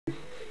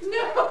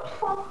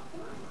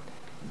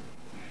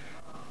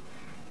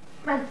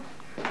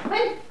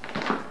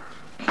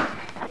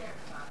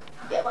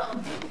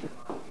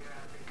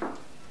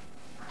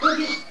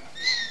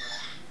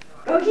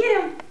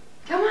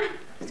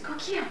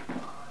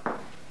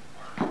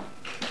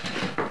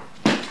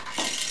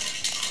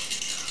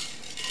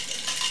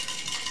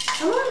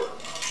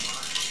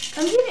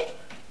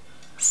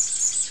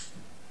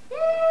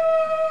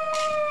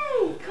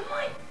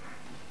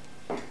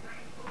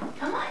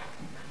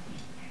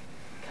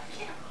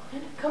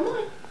Come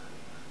on.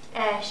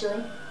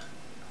 Ashley.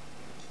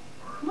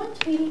 Come on,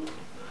 sweetie.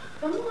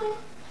 Come on.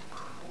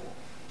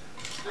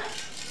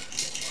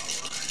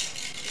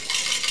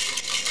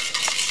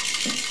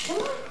 Come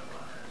on.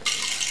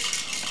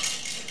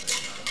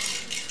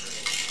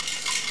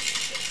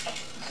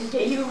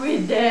 Okay, you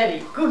with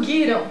Daddy. Go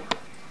get him.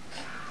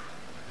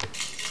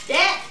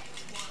 Dad.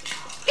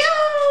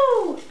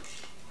 Go!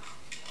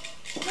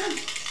 Come on.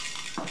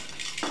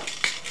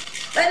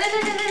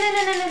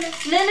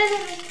 No.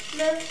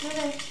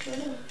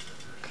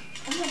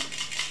 Come on.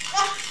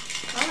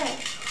 All right.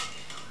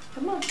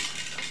 Come on.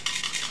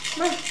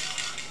 Come on.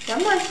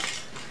 Come on.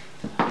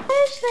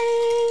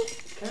 Ashley.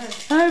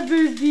 Hi,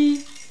 baby.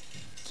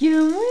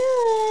 Come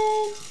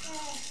on.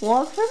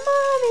 Walk for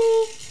mommy.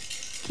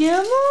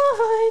 Come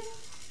on.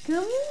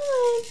 Come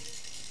on.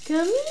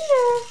 Come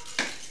here.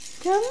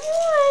 Come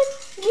on.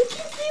 You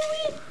can do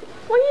it.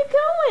 Where you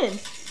going?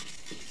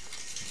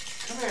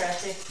 Come here,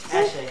 Ashley.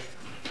 Ashley,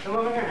 come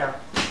over here now.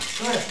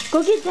 Come here. Go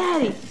get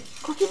Daddy.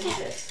 Go get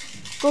Daddy.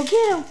 Go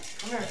get him.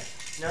 Come here.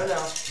 No.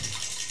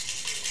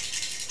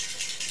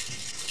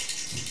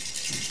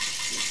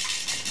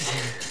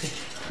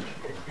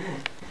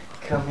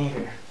 Come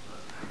here.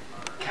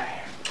 Come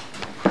here.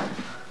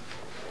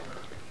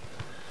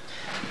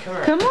 Come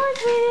here. Come on,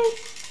 sweetie.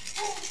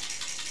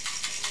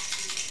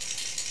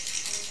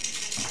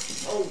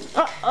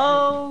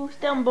 Uh-oh,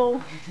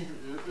 stumble.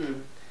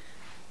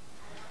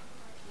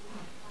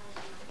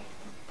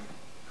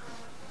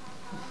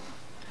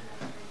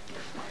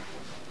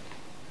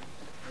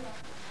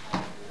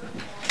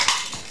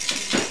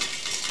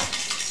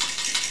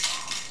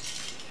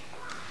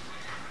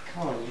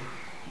 Come on.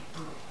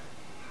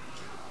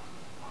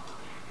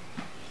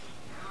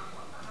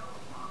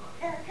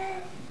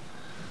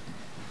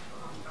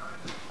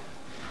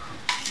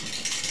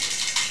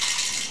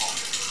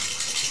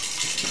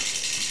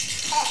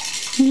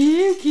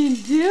 You can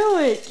do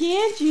it,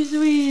 can't you,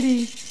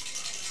 sweetie?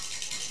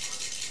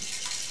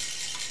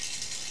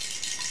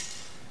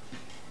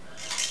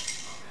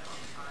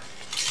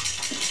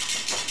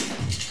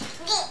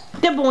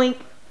 The boink.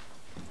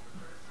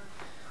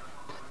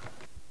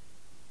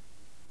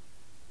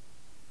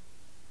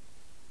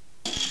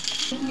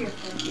 Here,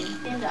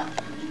 stand up.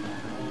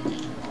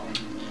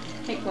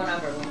 Take one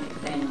over when you're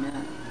standing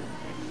up.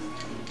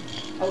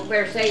 Oh,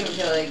 better save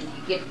until you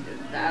get.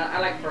 I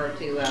like for her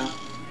to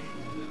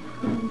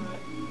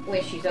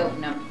when she's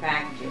opening up the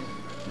packages.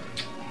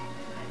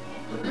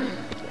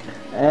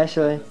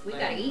 Ashley. We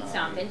gotta eat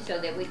something so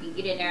that we can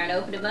get in there and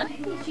open them up.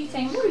 She's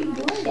saying, "What are you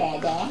doing,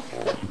 Dada?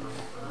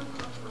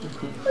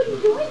 What are you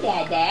doing,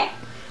 Dada?"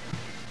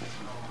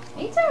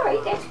 It's all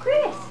right. That's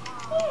Chris.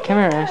 Yeah, Come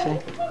here, that's Ashley. all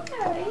right. That's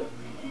all right.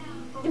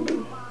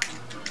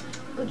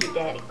 Go get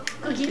Daddy.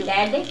 Go get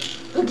Daddy.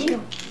 Go get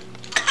him.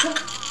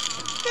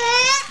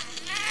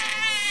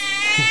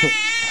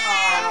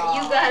 Aw,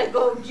 you gotta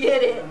go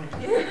get it.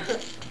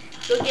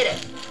 Go get it.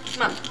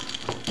 Come on.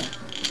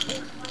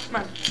 Come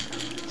on.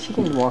 She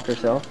can walk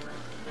herself.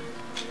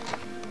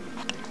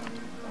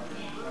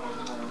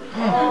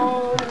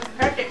 Oh,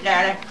 touch it,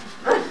 Daddy.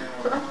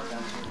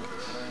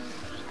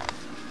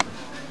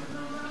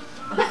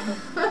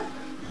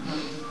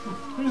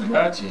 Who's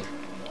got you?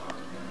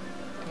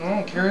 I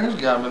don't care who's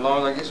got me, as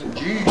long as I get some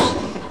juice.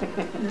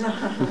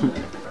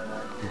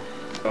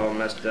 All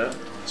messed up.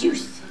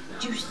 Juice.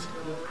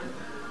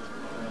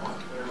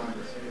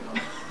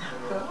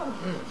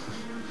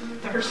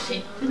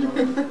 Thirsty. You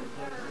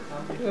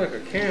look like a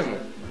camel.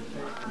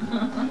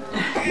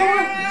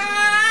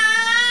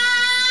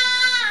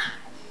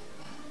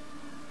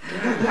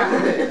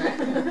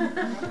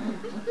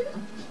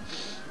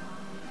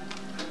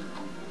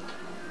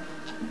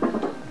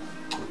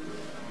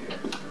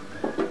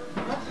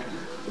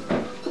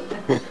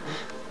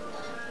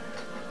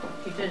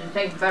 She says it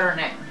tastes better than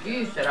that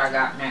juice that I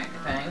got in that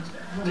thing.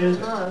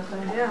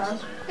 Yeah.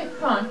 It's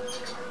fun.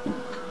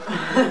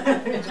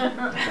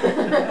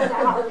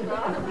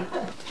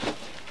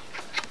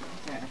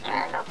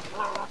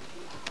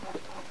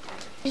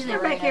 He's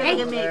back here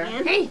looking at me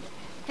again.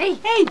 Hey!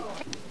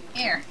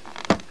 Here.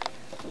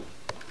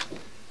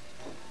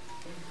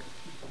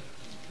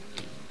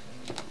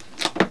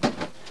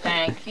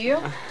 Thank you.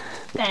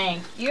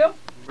 Thank you.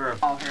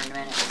 Oh, here in a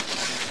minute.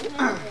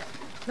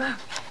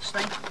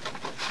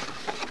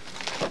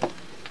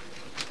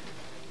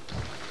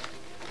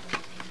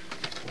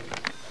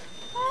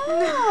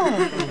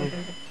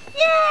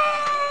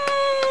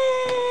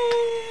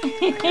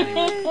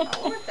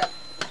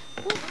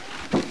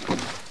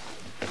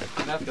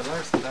 After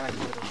lunch, the back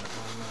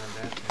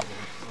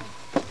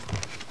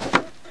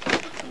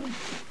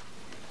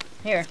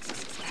Here.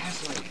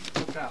 Ashley,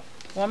 look out.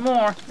 One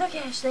more. Look,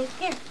 Ashley.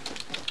 Here.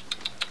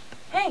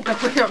 Hey, go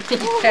put your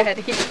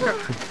daddy.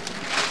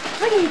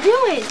 What are you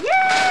doing?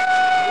 Yay!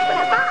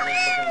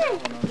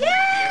 Yay!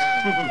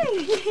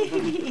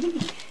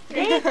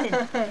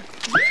 Nathan.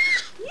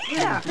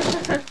 Yeah.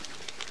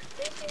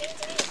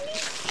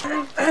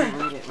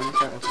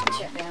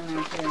 Check down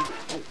there too.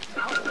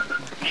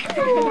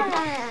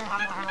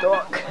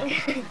 Dog.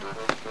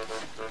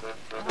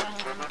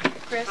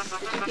 Chris,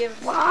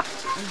 Give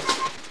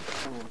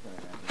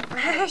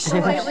Ashley,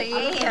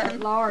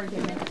 Leanne. Large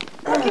in it.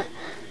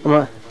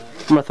 I'm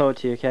gonna throw it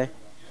to you, okay?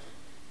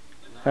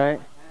 All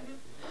right.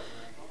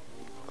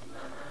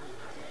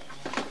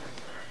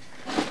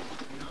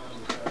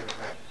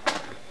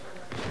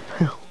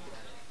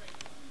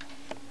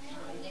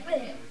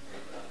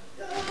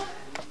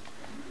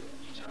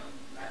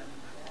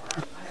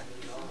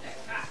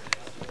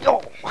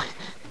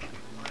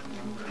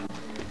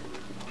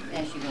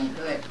 Now she's gonna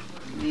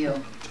put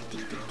Bill.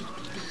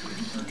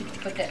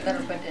 Let her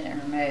put that in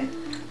her mouth.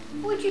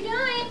 What you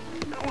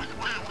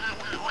doing?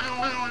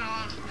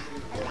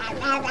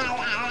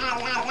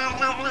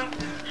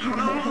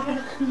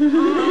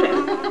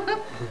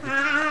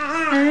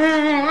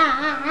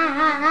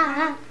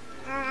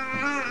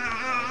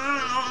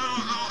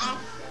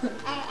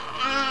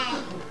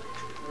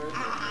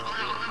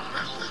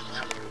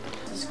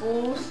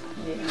 Schools.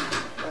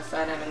 West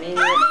Side Intermediate.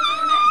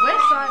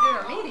 West Side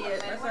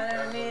Intermediate. West Side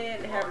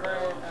Intermediate.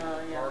 Hebron.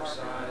 Yeah. North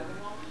Side.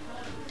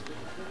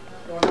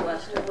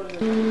 Northwest.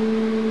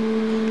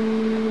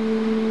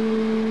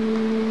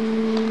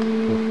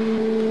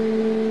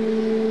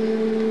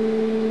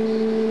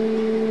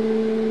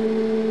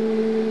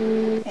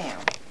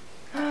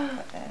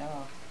 Cut that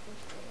off.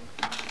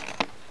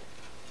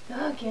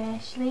 Look,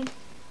 Ashley.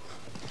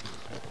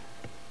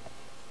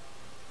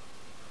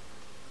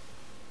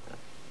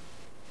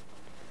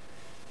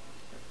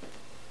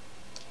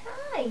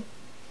 Hi.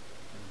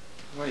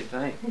 What do you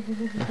think?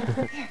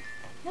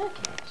 Look,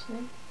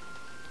 Ashley.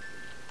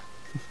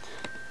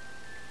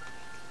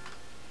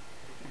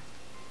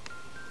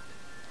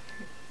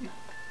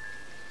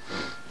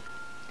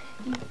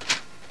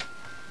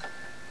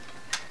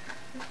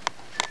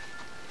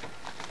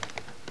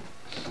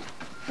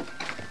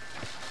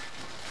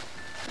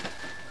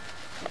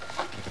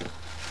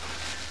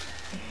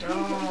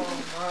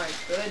 Oh my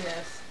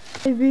goodness.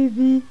 Hi,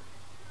 baby.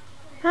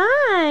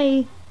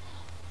 Hi.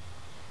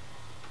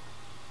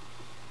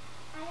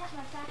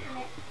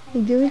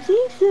 You don't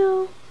think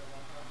so?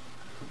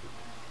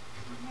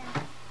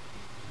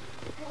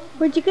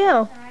 Where'd you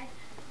go?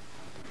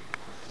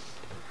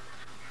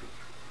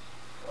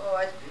 Oh,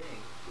 that's big.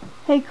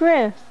 Hey,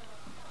 Chris.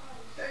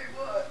 Hey,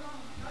 what?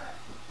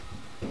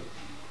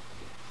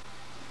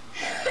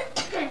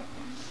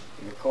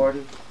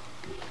 Recording.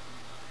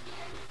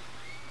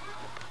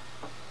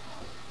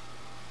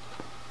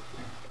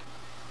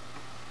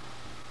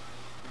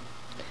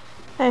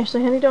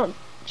 Ashley, honey, don't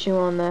chew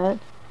on that.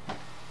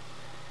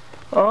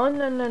 Oh,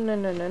 no, no, no,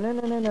 no, no, no,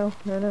 no, no, no,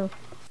 no, no.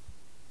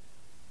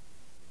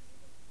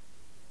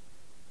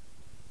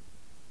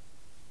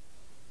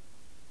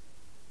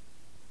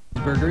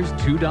 Burgers,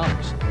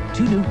 $2.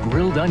 2 new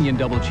grilled onion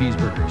double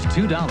cheeseburgers,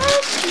 $2.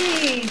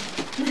 Jeez.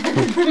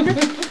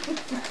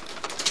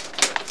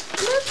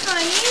 Look,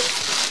 honey.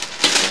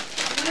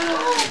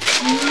 Oh,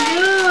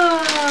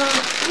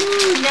 look.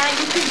 Ooh, now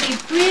you can be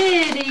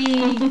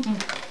pretty.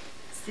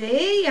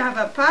 See, you have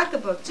a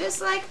pocketbook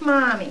just like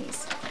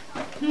Mommy's.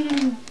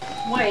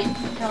 Wait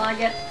until I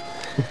get.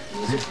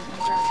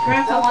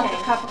 Grandpa wants a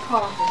cup of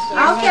coffee. So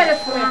I'll get it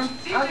for him.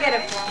 I'll get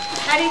it for him.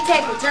 How do you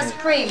take it? Just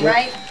cream,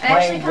 right?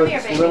 Ashley, come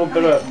here, baby. A little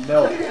bit of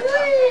milk.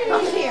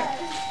 Come here.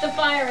 The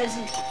fire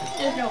isn't,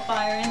 there's no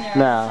fire in there.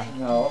 No.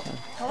 No.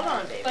 Hold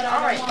on, baby. But I All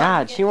don't right. want-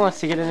 God, she wants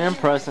to get an in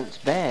present's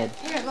bed.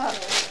 Here, look.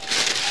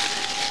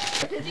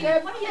 What do you think?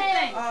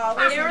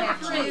 Wait a minute.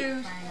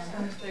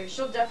 Choose.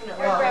 She'll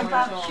definitely love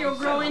Grandpa, it. she'll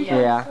grow into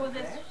Yeah. it before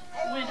this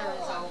winter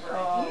is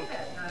over.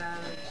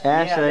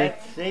 Ashley.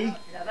 See? Now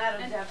that'll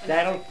definitely.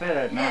 That'll fit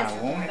her now,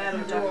 won't it? That'll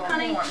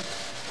definitely. Honey.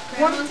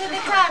 Warm to the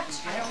touch.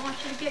 I don't want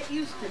you to get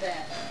used to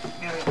that.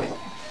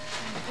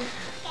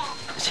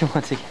 She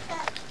wants to get.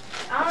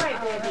 All right,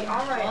 baby.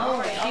 All right. All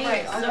right. All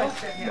right. All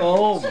right.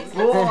 Oh, boy.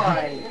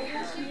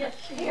 Yes,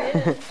 she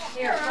is.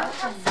 Here.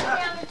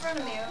 Down in front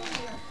of me over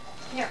here.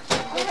 Here.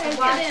 Okay,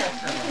 Watch get in. it.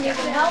 You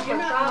can help her You're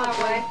not in my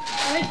probably. way.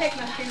 Let me take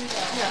my shoes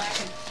off.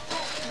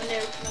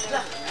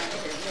 Maneuver.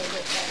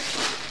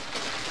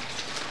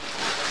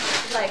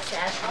 Like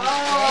that.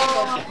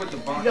 Oh. Put the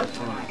box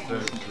on it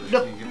first.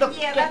 Look.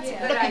 Yeah, that's a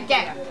good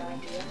idea.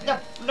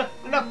 Look.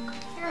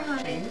 Here,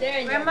 honey. There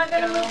you Grandma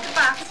gonna move the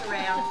box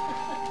around.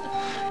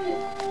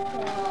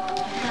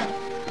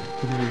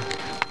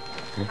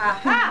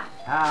 Ha-ha.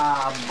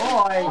 Ah,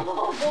 boy.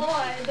 Oh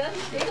boy, it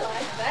doesn't feel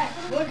like that.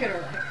 Look at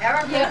her.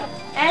 Erica.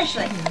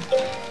 Ashley.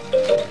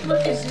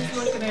 Look, she's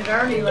looking at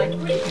Ernie like,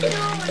 what are you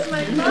doing with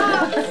my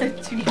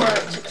box? Too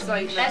much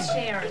excitement. That's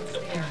Sharon's.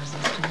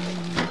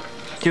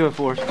 Do it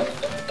for us.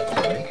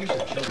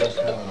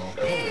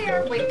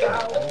 Here we go.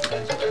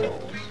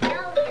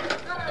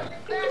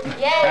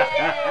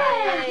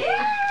 Yay!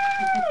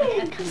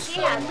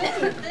 Yeah,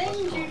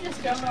 Things you just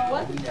don't know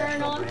what to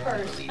turn on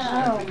first.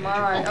 oh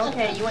my.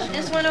 Okay, you want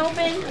this one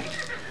open?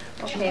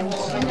 Okay, we'll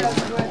open it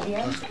over at the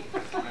end.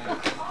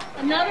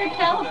 Another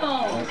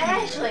telephone,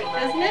 Ashley.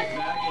 isn't it?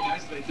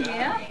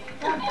 Yeah.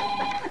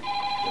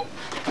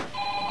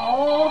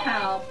 Oh,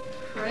 how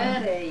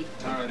pretty.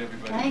 All right,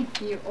 everybody.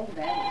 Thank you. Oh,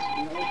 that is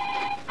really.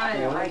 I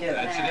Yeah, we'll like get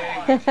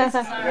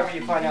that. whenever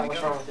you find out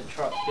what's wrong with the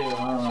truck too. That's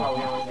why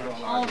we always do.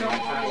 Oh, don't worry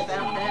about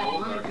that.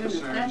 My goodness,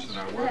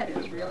 that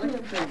is really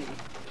pretty.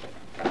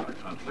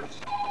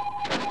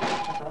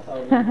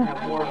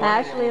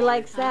 Ashley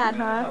likes that,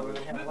 huh?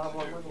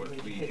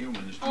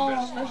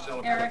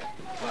 Oh, Eric,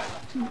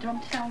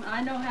 don't tell me.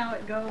 I know how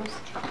it goes.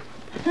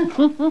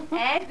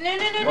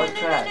 What's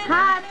that?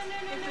 Hot.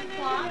 It's a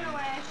plot,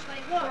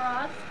 Ashley, for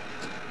us,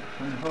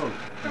 From who?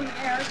 from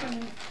Eric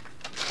and...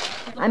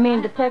 I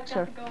mean the I've got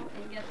picture. to go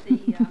and get the,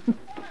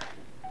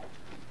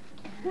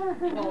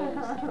 bowls. I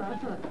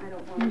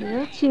don't want You're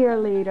a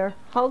cheerleader.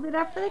 Hold it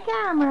up for the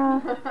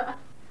camera.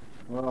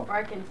 Well, Or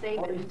I can save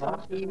it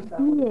until she's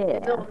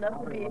Yeah. old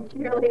enough to be a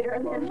cheerleader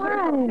and then put a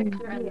Right.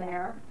 picture in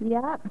there.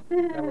 Yep.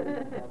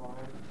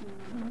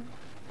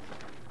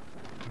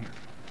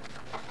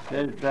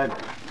 there's that,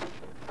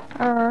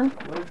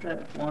 where's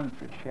that one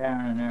for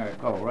Sharon and Eric?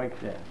 Oh, right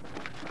there.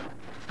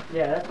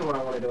 Yeah, that's the one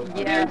I want to do.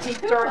 Yeah, he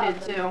started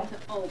to. to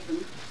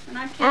open. And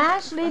I can't...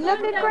 Ashley, look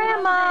at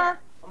Grandma.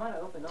 I'm gonna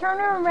open up. Turn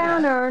her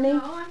around, Ernie,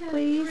 No, I have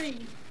please,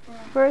 3.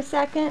 for a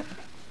second.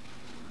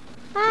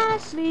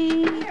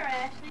 Ashley. Here,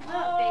 Ashley,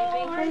 look,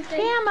 baby. Where's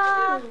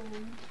Grandma?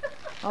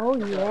 Oh,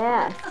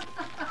 yes.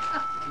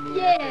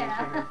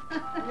 Yeah.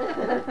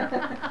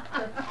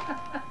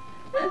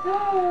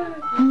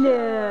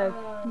 Look,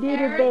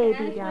 little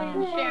baby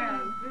doll.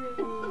 Sharon.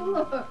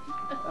 Look.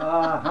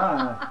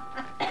 Uh-huh.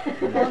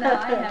 Well,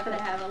 now I have to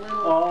have a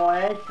little... Oh,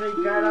 Ashley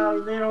got a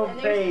little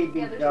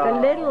baby The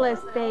doll.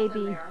 littlest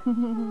baby.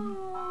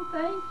 Oh,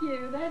 thank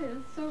you. That is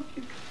so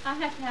cute. I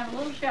have to have a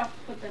little shelf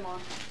to put them on.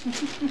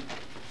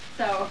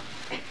 So...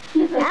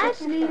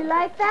 Ashley, you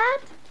like that?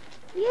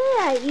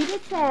 Yeah, eat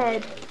its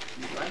head.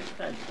 Like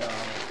that doll.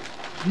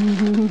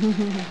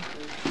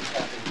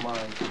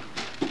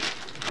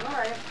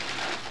 Alright.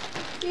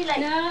 You like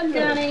No,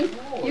 Johnny,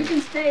 you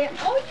can stay.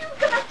 Oh, you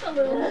got the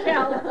little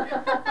shell.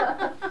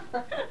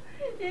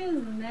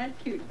 Isn't that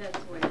cute? That's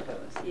the way it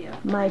goes, yeah.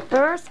 My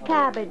first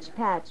Cabbage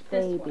Patch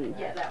baby.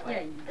 Yeah, that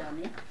way. Yeah,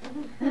 you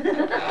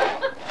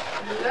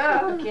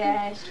dummy. Look,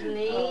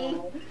 Ashley.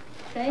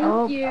 Thank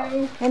Oh.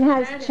 you. And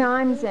has That is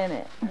chimes in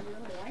it. I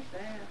really like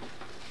that.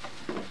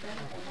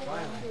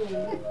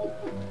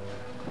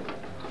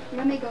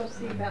 Let me go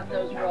see about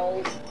those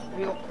rolls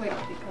real quick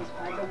because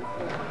I don't feel...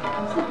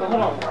 Well,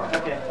 hold on.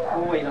 Okay,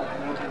 we'll wait up.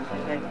 We'll do the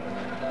thing.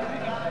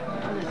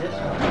 What is this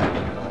one?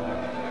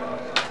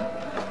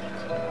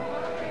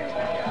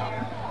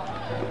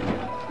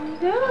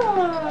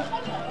 Look.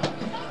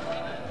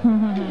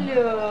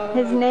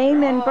 His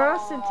name and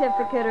birth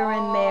certificate are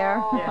in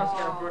there. Yeah, he's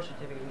got a birth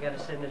certificate. We gotta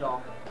send it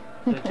off.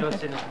 So Joe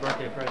sent us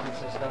birthday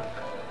presents and stuff.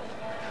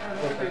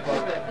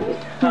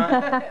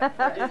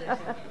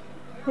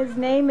 His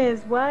name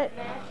is what?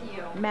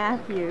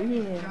 Matthew.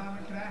 Matthew, yeah.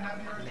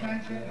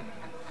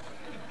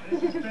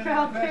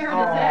 Proud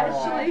parent is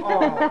Ashley. Look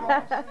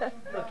at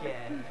it.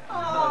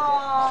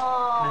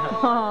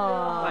 Aww.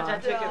 Watch, I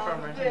took it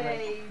from her.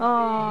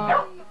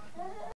 Oh.